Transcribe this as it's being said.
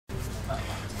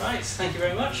Right, thank you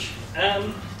very much.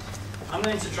 I'm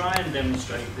going to try and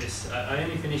demonstrate this. I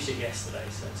only finished it yesterday,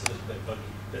 so it's a little bit buggy.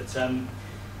 But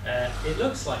it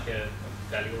looks like a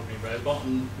fairly ordinary robot,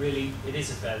 and really it is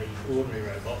a fairly ordinary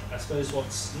robot. I suppose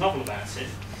what's novel about it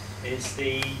is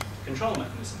the control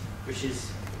mechanism, which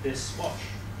is this watch.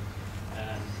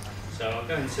 So I'll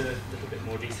go into a little bit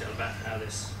more detail about how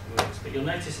this works, but you'll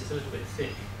notice it's a little bit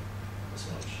thick, this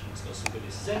watch. It's got some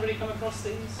goodies. Has anybody come across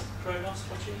these Kronos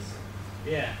watches?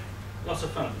 Yeah, lots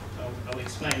of fun. I'll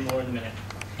explain more in a minute.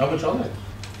 How much are they?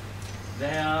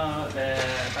 They're about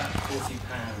 £40,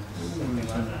 something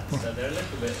like that. So they're a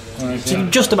little bit. So you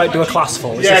can just about do a class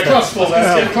full. Yeah, class full.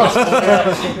 Yeah, class full.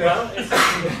 Well,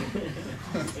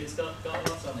 it's got a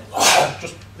lot on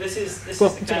it. This is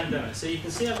the CAN demo. So you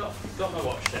can see I've got my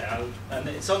watch there, and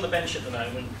it's on the bench at the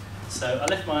moment. So I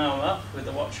lift my arm up with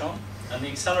the watch on, and the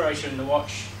accelerator in the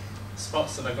watch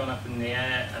spots that I've gone up in the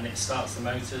air, and it starts the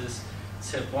motors.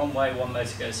 Tip one way, one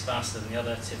motor goes faster than the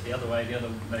other. Tip the other way, the other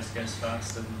motor goes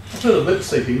faster. I've heard of lip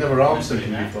syncing, never arm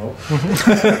syncing before. And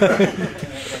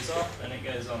it goes off and it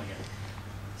goes on again.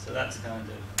 So that's kind of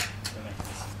the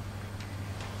mechanism.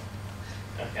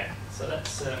 Okay, so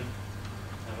let's have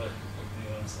a look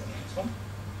at the next one.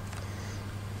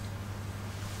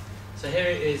 So here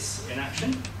it is in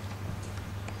action.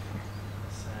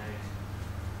 So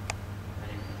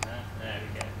there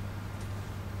we go.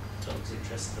 Dog's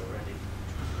interested already.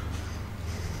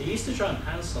 He used to try and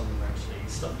pounce on them actually. He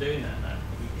stopped doing that now.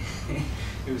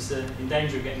 He was in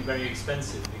danger of getting very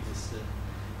expensive because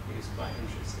he was quite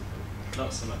interested. But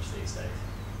not so much these days.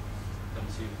 Become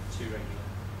too regular.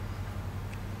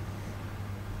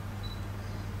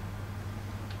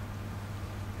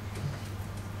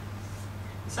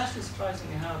 It's actually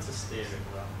surprisingly hard to steer it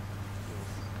well.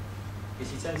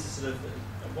 Because you tend to sort of,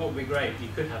 what would be great, you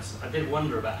could have, I did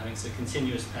wonder about having some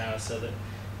continuous power so that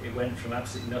it went from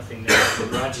absolutely nothing there to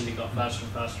gradually got faster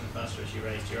and faster and faster as you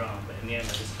raised your arm, but in the end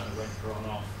I just kind of went for on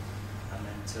off and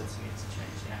then tilting it to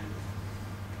change the angle.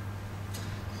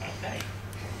 Okay.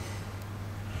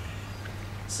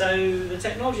 So the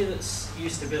technology that's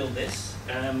used to build this,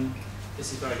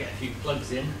 this is where I get a few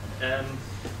plugs in.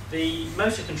 The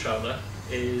motor controller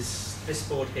is this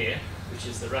board here, which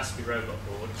is the Raspberry Robot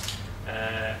board.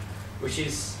 Which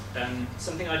is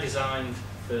something I designed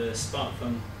for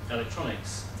SparkFun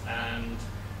Electronics, and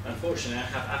unfortunately I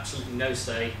have absolutely no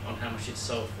say on how much it's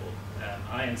sold for.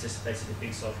 I anticipated it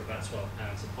being sold for about £12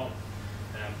 a pop.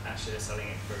 Actually they're selling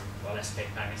it for, well, SK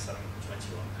Pang is selling it for £21,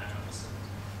 and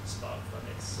SparkFun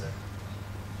it's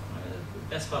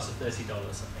best part of $30 I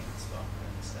think, SparkFun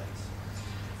in the States.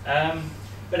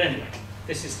 But anyway,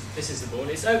 this is the board.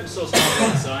 It's open source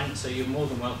hardware design, so you're more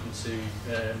than welcome to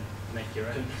make your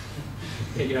own,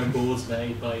 get your own boards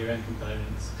made, buy your own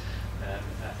components.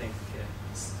 I think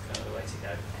it's kind of the way to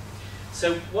go.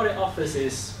 So what it offers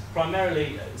is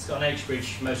primarily, it's got an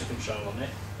H-bridge motor control on it,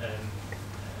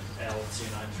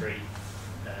 L293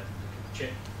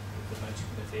 chip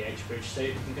with the H-bridge, so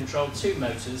you can control two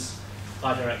motors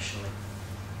bidirectionally.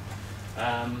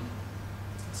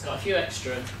 It's got a few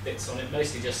extra bits on it,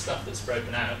 mostly just stuff that's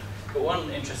broken out. But one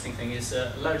interesting thing is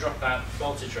a low dropout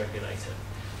voltage regulator.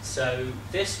 So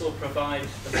this will provide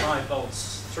the 5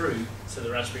 volts through to the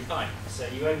Raspberry Pi. So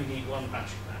you only need one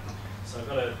battery pack. So I've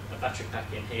got a battery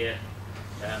pack in here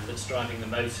that's driving the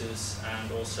motors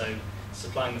and also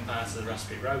supplying the power to the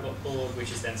Raspberry Robot board,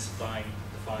 which is then supplying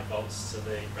the 5 volts to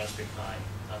the Raspberry Pi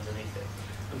underneath it.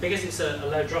 And because it's a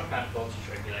low dropout voltage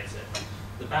regulator,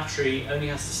 the battery only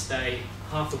has to stay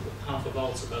half a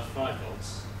volt above 5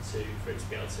 volts for it to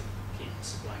be able to keep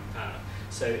supplying power.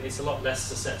 So it's a lot less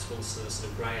susceptible to the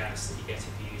sort of greyouts that you get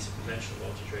if you use a conventional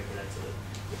voltage regulator that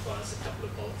requires a couple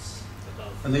of volts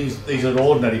above. And these are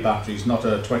ordinary batteries, not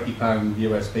a £20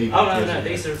 USB battery. Oh no,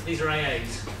 these are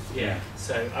AAs. Yeah.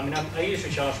 So I mean, I use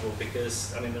rechargeable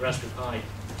because I mean the Raspberry Pi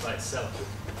by itself will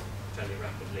fairly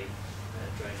rapidly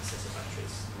drain a set of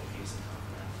batteries if you use them half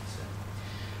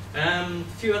an hour.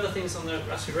 So a few other things on the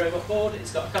Raspberry Robot board.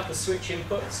 It's got a couple of switch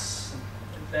inputs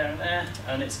there and there,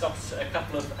 and it's got a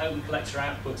couple of open collector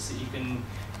outputs that you can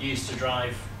use to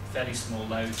drive fairly small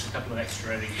loads, a couple of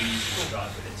extra LEDs to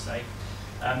drive with it, say.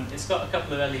 It's got a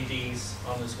couple of LEDs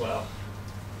on as well.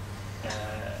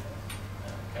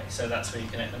 Okay, so that's where you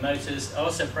connect the motors. I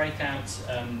also break out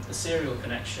the serial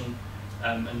connection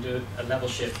and do a level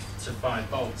shift to 5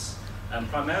 volts,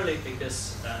 primarily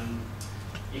because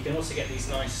you can also get these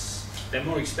nice, they're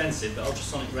more expensive, but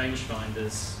ultrasonic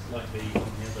rangefinders like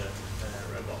on the other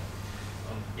robot,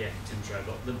 Tim's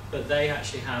robot, but they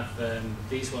actually have,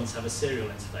 these ones have a serial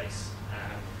interface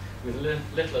with a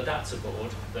little adapter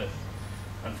board that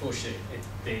unfortunately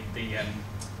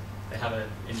they have an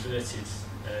inverted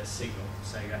signal,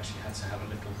 so you actually had to have a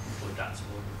little adapter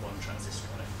board with one transistor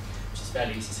on it, which is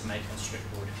fairly easy to make on strip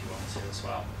board if you want to as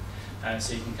well.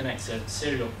 So you can connect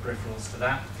serial peripherals to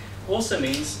that. Also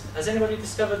means, has anybody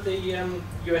discovered the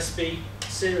USB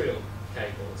serial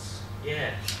cables?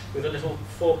 Yeah, with a little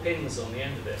 4 pins on the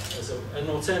end of it as an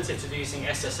alternative to using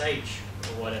SSH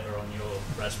or whatever on your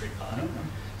Raspberry Pi.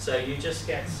 So you just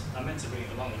get, I meant to bring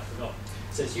it along and I forgot.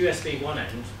 So it's USB one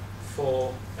end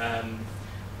for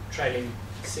trailing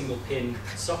single pin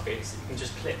sockets that you can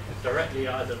just clip directly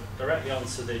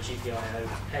onto the GPIO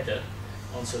header,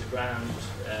 onto the ground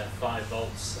 5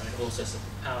 volts, and it also says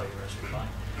power your Raspberry Pi,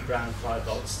 ground 5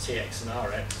 volts, TX and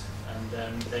RX,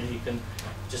 and then you can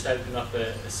just open up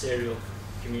a serial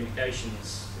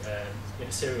communications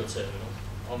serial terminal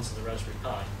onto the Raspberry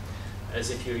Pi as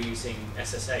if you're using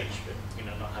SSH, but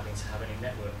not having to have any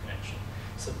network connection.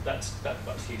 So that's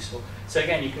useful. So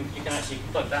again, you can actually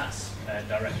plug that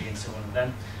directly into one of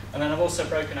them. And then I've also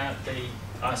broken out the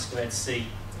I2C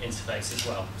interface as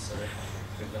well, so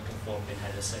with a little 4-pin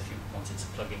header. So if you wanted to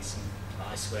plug in some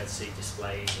I2C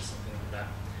displays or something like that,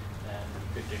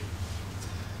 you could do.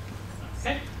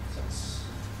 Okay, so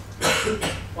that's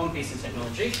one piece of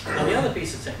technology. And the other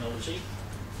piece of technology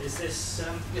is this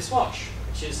this watch,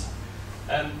 which is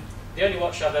the only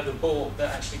watch I've ever bought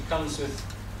that actually comes with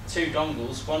 2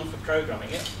 dongles, one for programming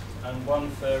it and one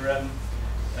for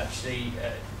actually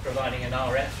providing an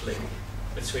RF link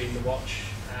between the watch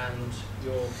and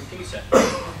your computer.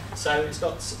 So it's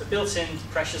got a built-in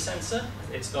pressure sensor,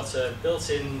 it's got a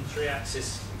built-in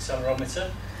 3-axis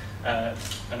accelerometer,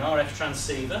 an RF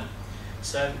transceiver,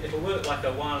 so it'll work like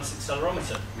a wireless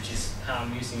accelerometer, which is how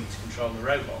I'm using it to control the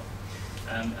robot.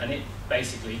 And it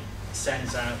basically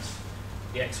sends out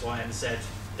the X, Y, and Z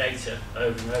data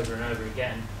over and over and over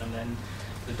again, and then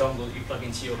the dongle that you plug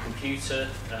into your computer,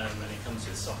 and it comes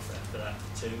with software for that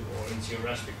too, or into your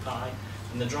Raspberry Pi,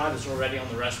 and the drivers are already on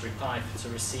the Raspberry Pi to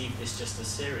receive this just as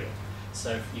serial.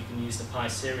 So you can use the Pi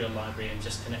serial library and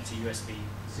just connect to USB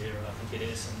 0, I think it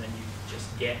is, and then you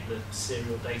just get the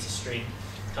serial data stream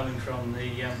coming from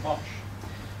the watch.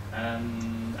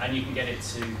 And you can get it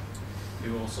to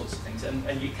do all sorts of things.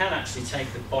 And you can actually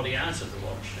take the body out of the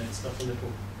watch, and it's got a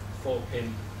little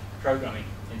 4-pin programming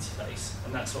interface,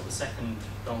 and that's what the second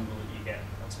dongle that you get,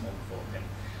 that's more than 4-pin.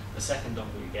 The second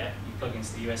dongle you get, you plug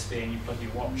into the USB and you plug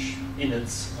your watch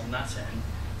innards on that end,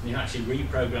 and you actually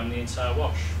reprogram the entire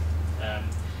watch. I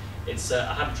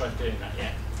haven't tried doing that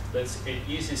yet, but it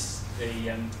uses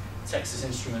the Texas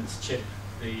Instruments chip,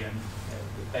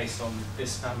 based on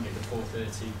this family, the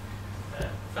 430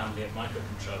 family of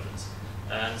microcontrollers.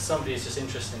 And somebody has just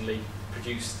interestingly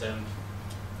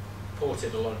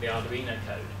ported a lot of the Arduino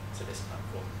code to this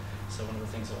platform. So one of the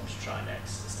things I want to try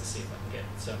next is to see if I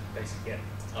can basically get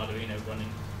Arduino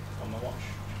running on my watch.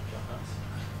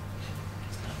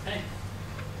 Okay.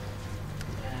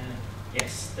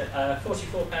 Yes,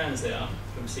 £44 they are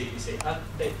from CPC.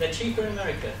 They're cheaper in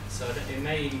America, so it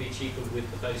may even be cheaper with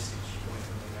the postage coming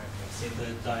from America. See,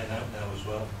 they're dying out now as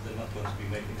well. They're not going to be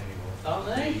making anymore. Are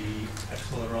they? The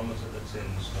accelerometer that's in,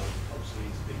 so obviously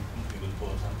it's the company was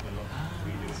bought out, we're not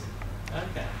redoing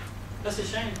it. Okay. That's a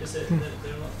shame because they're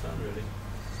a lot of fun, really.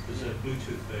 There's a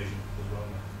Bluetooth version as well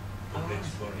now. But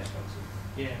it's more expensive.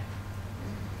 Yeah.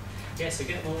 Yeah, so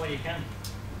get them all where you can.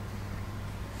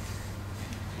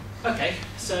 Okay,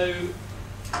 so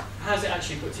how's it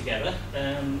actually put together?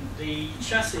 The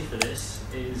chassis for this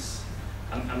is,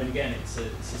 I mean, again, it's a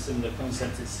similar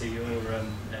concept to your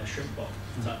shrimp bot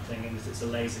type thing, and it's a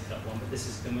laser cut one, but this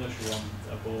is a commercial one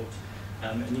I bought.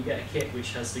 And you get a kit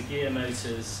which has the gear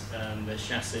motors, the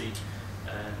chassis,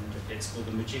 and it's called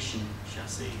the Magician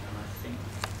chassis, and I think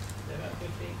they're about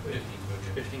 15 quid.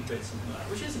 15 quid, something like that,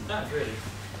 which isn't bad really.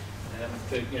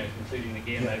 For, including the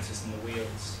gear motors and the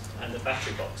wheels and the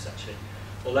battery box actually.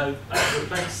 Although I've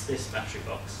replaced this battery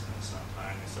box, and it's not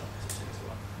firing this up as soon as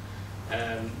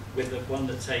I want, with the one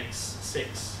that takes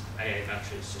 6 AA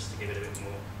batteries just to give it a bit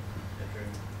more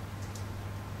headroom.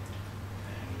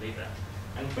 And leave that.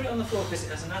 And put it on the floor because it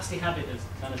has a nasty habit of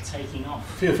kind of taking off.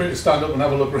 Feel free to stand up and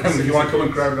have a look around if you want to come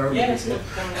and crowd around. Yes,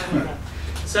 come around.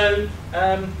 So,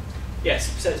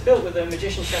 yes, so it's built with the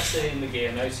Magician chassis and the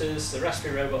gear motors, the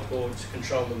Raspberry Robot board to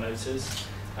control the motors,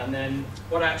 and then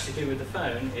what I actually do with the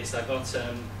phone is I've got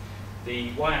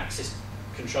the Y-axis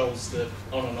controls the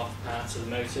on and off power to the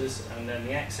motors, and then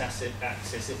the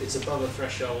X-axis, if it's above a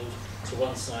threshold to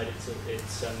one side, it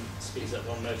speeds up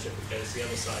one motor. If it goes to the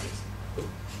other side, it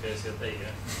goes the other. There you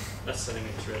go. That's telling me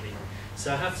it's ready.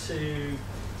 So I have to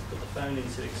put the phone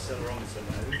into accelerometer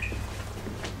mode.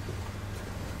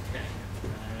 Okay.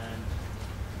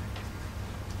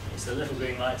 is the little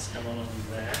green lights come on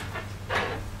there.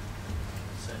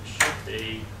 So it should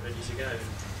be ready to go.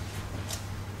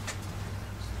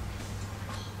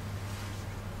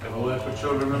 It'll work for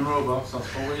children and robots, that's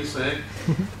what we say.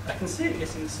 I can see it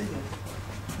getting the signal.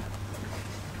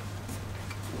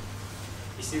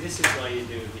 You see, this is why you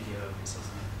do a video of this,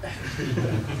 isn't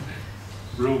it?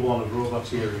 Rule 1 of robot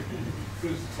theory.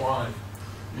 Proves it's live.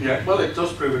 Yeah, well it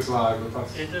does prove it's live, but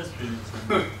that's... It does prove it's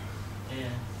live. Yeah.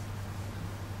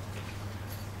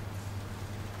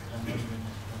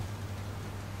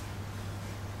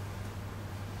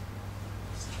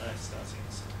 Let's try starting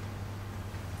this.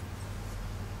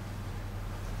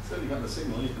 Certainly got the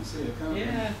signal, you can see it, can't you?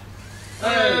 Yeah.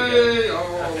 Hey!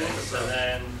 Oh, Oh, okay, so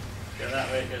then go that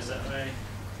way, goes that way.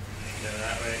 Go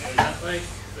that way, goes that way.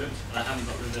 Oops, and I haven't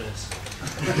got reverse.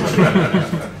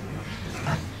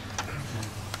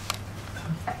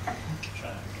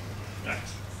 Try. Right.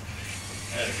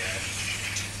 There we go.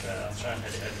 So I'll try and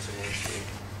head it over towards you.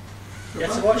 Yeah,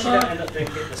 so watch you don't end up doing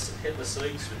hit the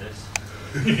salutes with this.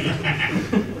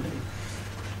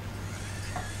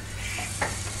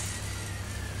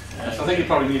 So I think you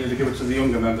probably needed to give it to the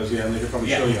younger members here, and they could probably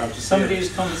show you how to Somebody steer.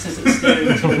 who's competent at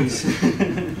steering toys.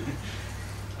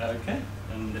 Okay,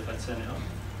 and if I turn it on.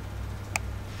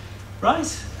 Right,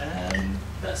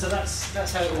 so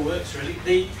that's how it all works really.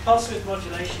 The pulse width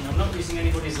modulation, I'm not using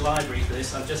anybody's library for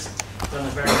this, I've just done a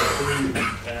very crude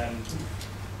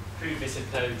bit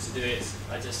of code to do it.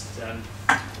 I just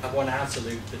have one outer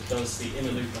loop that does the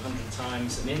inner loop 100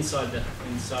 times, and inside the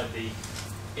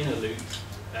inner loop,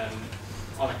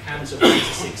 on a count of 1 to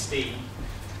 16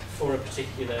 for a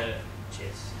particular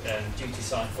duty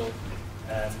cycle,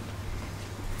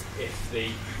 if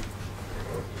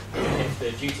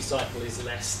the duty cycle is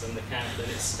less than the count, then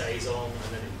it stays on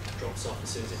and then it drops off as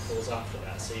soon as it falls after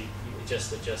that. So it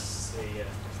just adjusts the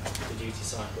duty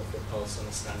cycle for a pulse on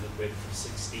a standard width of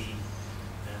 16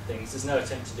 things. There's no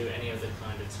attempt to do any other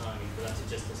kind of timing for that, it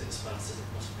just does it as fast as it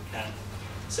possibly can.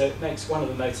 So it makes one of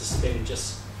the motors spin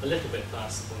just a little bit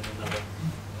faster than another.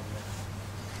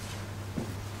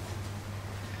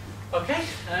 Okay,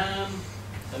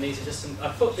 and these are just some,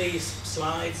 I've put these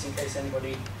slides in case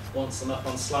anybody wants them up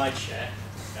on SlideShare.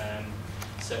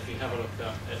 So if you have a look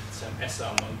at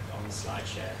SR Monk on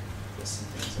SlideShare, there's some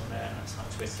things on there, and that's our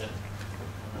Twitter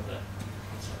and other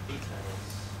contact details.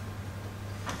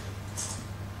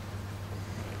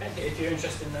 Okay, if you're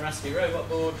interested in the Raspberry Robot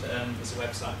board, there's a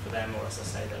website for them, or as I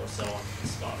say, they're also on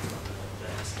Spark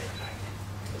and SK Pack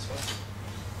as well.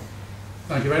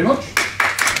 Thank you very much.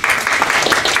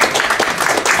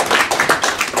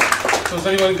 So has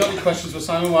anyone got any questions for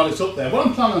Simon while it's up there? What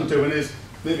I'm planning on doing is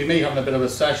maybe me having a bit of a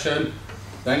session,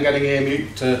 then getting Amy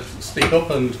to speak up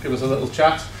and give us a little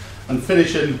chat, and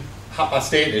finishing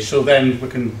 8:30, so then we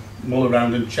can mull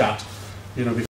around and chat, you know.